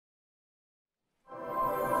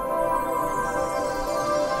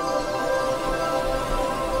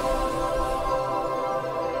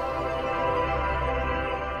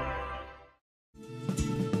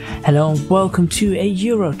Hello and welcome to a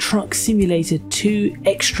Euro Truck Simulator 2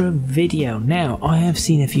 extra video. Now, I have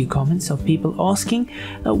seen a few comments of people asking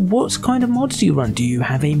what kind of mods do you run? Do you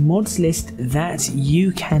have a mods list that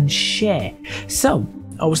you can share? So,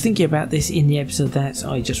 I was thinking about this in the episode that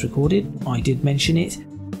I just recorded. I did mention it.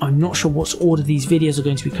 I'm not sure what order these videos are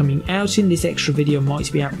going to be coming out in. This extra video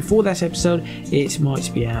might be out before that episode. It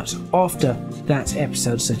might be out after that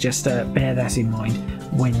episode, so just bear that in mind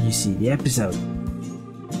when you see the episode.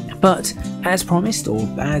 But as promised, or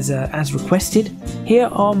as requested, here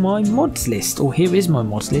are my mods list, or here is my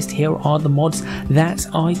mods list. Here are the mods that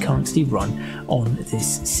I currently run on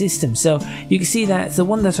this system. So you can see that the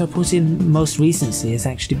one that I put in most recently has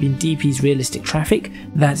actually been DP's Realistic Traffic.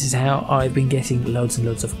 That is how I've been getting loads and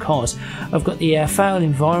loads of cars. I've got the Foul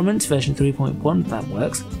Environment version 3.1, that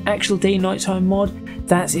works. Actual Day Nighttime mod,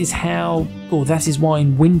 that is how, or that is why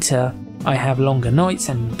in winter I have longer nights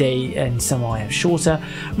and day and summer I have shorter.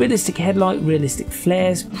 Realistic Headlight, Realistic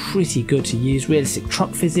Flares, pretty good to use. Realistic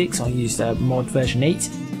Truck Physics, I used mod version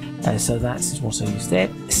 8, so that's what I used there.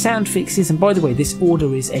 Sound Fixes, and by the way, this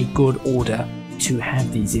order is a good order to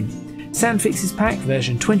have these in. Sound Fixes pack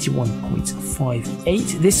version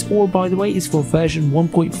 21.58. This all, by the way, is for version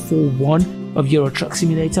 1.41 of Euro Truck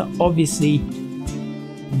Simulator. Obviously,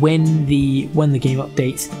 when the game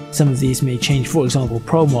updates, some of these may change. For example,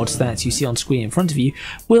 Promods that you see on screen in front of you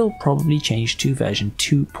will probably change to version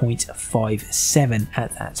 2.57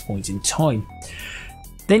 at that point in time.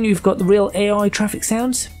 Then you've got the real AI traffic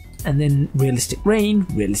sounds, and then Realistic Rain,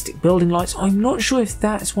 Realistic Building Lights. I'm not sure if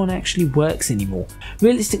that one actually works anymore.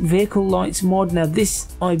 Realistic Vehicle Lights mod. Now this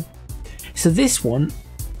one,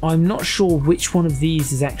 I'm not sure which one of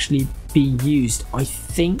these is actually being used. I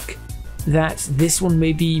think that this one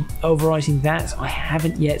may be overwriting that. I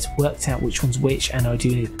haven't yet worked out which one's which, and I do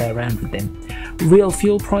need to play around with them. Real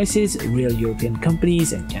fuel prices, real European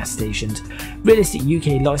companies and gas stations. Realistic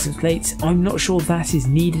UK license plates, I'm not sure that is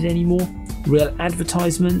needed anymore. Real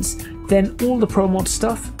advertisements, then all the Promod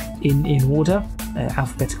stuff in order,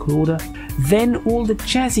 alphabetical order. Then all the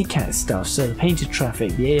Jazzycat stuff, so the painted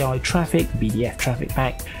traffic, the AI traffic, the BDF traffic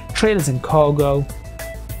pack, trailers and cargo,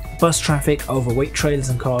 bus traffic, overweight trailers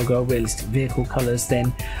and cargo, realistic vehicle colours.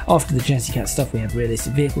 Then after the Jazzycat stuff we have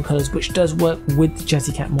realistic vehicle colours, which does work with the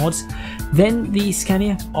Jazzycat mods. Then the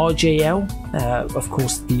Scania RJL, of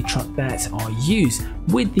course the truck that I use,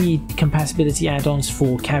 with the compatibility add-ons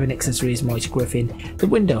for cabin accessories, Mighty Griffin, the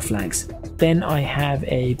window flags. Then I have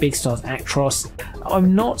a Big Stars Actros. I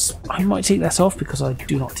might take that off because I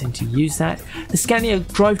do not tend to use that. The Scania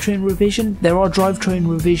drivetrain revision, there are drivetrain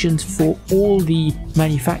revisions for all the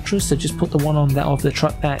manufacturers, so just put the one on that of the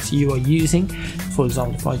truck that you are using. For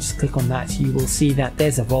example, if I just click on that, you will see that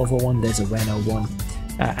there's a Volvo one, there's a Renault one,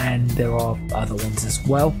 and there are other ones as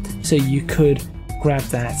well. So you could grab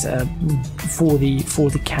that for the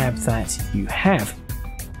cab that you have.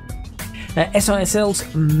 SISL's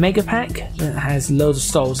Mega Pack that has loads of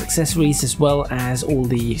Star Wars accessories, as well as all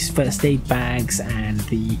the first aid bags and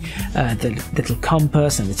the little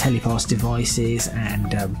compass and the telepass devices,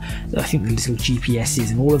 and I think the little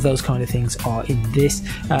GPSs and all of those kind of things are in this.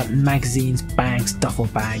 Magazines, bags, duffel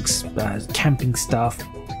bags, camping stuff.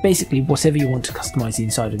 Basically whatever you want to customize the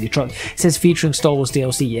inside of your truck. It says featuring Star Wars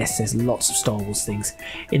DLC. Yes, there's lots of Star Wars things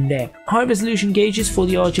in there. High resolution gauges for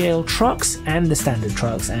the RJL trucks and the standard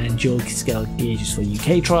trucks, and dual scale gauges for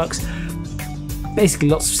UK trucks. Basically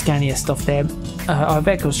lots of Scania stuff there.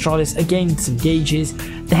 Iveco Australis, again some gauges.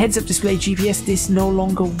 The heads-up display GPS, this no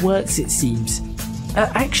longer works it seems.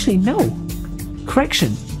 Actually no,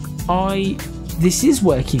 correction, this is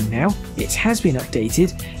working now. It has been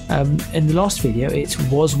updated. In the last video it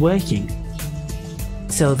was working,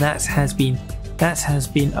 so that has been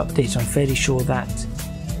updated. I'm fairly sure that,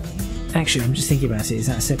 actually I'm just thinking about it, is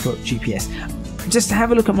that a separate GPS? Just to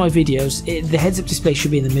have a look at my videos, the heads-up display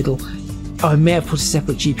should be in the middle. I may have put a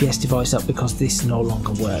separate GPS device up because this no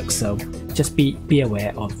longer works, so just be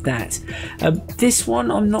aware of that. This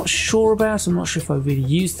one I'm not sure about. I'm not sure if I really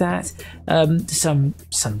use that. Some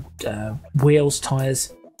wheels,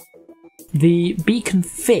 tires. The beacon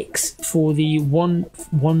fix for the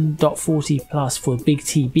 1.40 plus for Big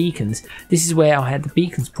T beacons. This is where I had the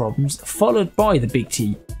beacons problems, followed by the Big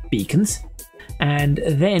T beacons, and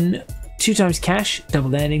then 2x cash,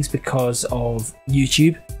 double earnings because of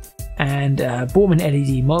YouTube, and Borman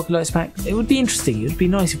LED multi-lights pack. It would be interesting. It would be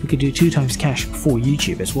nice if we could do 2x cash for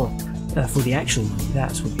YouTube as well. For the actual money,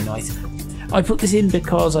 that would be nice. I put this in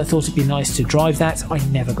because I thought it'd be nice to drive that. I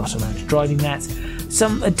never got around to driving that.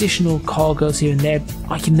 Some additional cargoes here and there.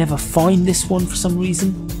 I can never find this one for some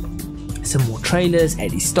reason. Some more trailers,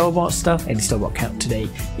 Eddie Stobart stuff. Eddie Stobart count today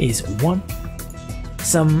is 1.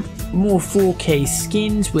 some more 4K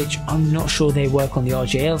skins, which I'm not sure they work on the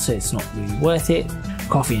RJL, so it's not really worth it.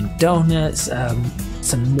 Coffee and donuts,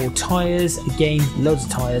 some more tyres, again loads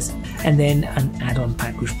of tyres, and then an add-on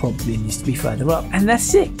pack which probably needs to be further up, and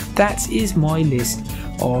that's it. That is my list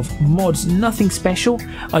of mods. Nothing special,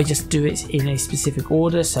 I just do it in a specific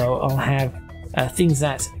order. So I'll have things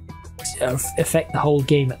that affect the whole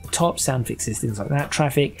game at the top, sound fixes, things like that,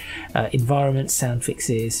 traffic, environment, sound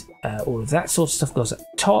fixes, all of that sort of stuff goes at the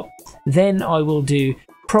top. Then I will do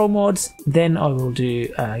Promods, then I will do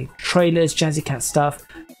trailers, Jazzycat stuff,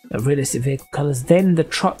 realistic vehicle colors, then the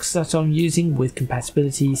trucks that I'm using with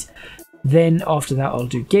compatibilities. Then after that I'll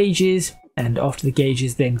do gauges, and after the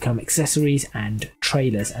gauges then come accessories and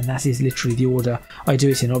trailers, and that is literally the order I do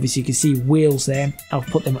it in. Obviously you can see wheels there, I'll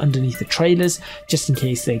put them underneath the trailers just in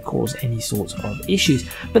case they cause any sorts of issues.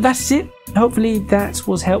 But that's it. Hopefully that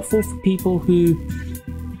was helpful for people who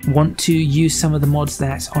want to use some of the mods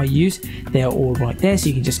that I use. They are all right there, so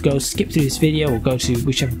you can just go skip through this video or go to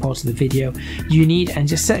whichever part of the video you need and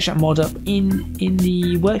just search that mod up in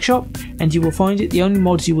the workshop and you will find it. The only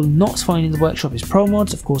mods you will not find in the workshop is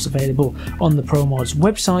Promods, of course available on the Promods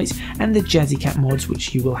website, and the Jazzycat mods,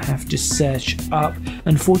 which you will have to search up.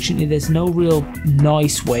 Unfortunately there's no real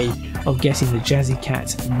nice way of getting the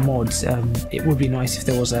Jazzycat mods. It would be nice if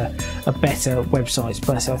there was a better website,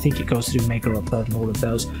 but I think it goes through Mega Upload and all of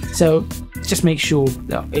those. So just make sure,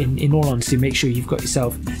 in all honesty, make sure you've got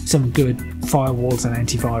yourself some good firewalls and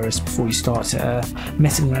antivirus before you start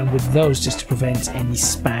messing around with those, just to prevent any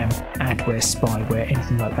spam, adware, spyware,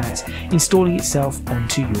 anything like that installing itself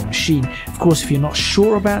onto your machine. Of course, if you're not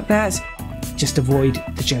sure about that, just avoid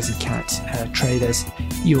the Jazzycat trailers.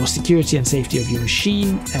 Your security and safety of your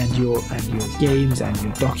machine and your games and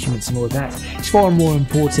your documents and all of that is far more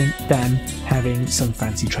important than having some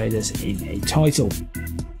fancy trailers in a title.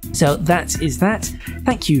 So that is that.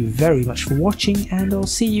 Thank you very much for watching, and I'll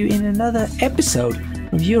see you in another episode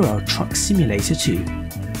of Euro Truck Simulator 2.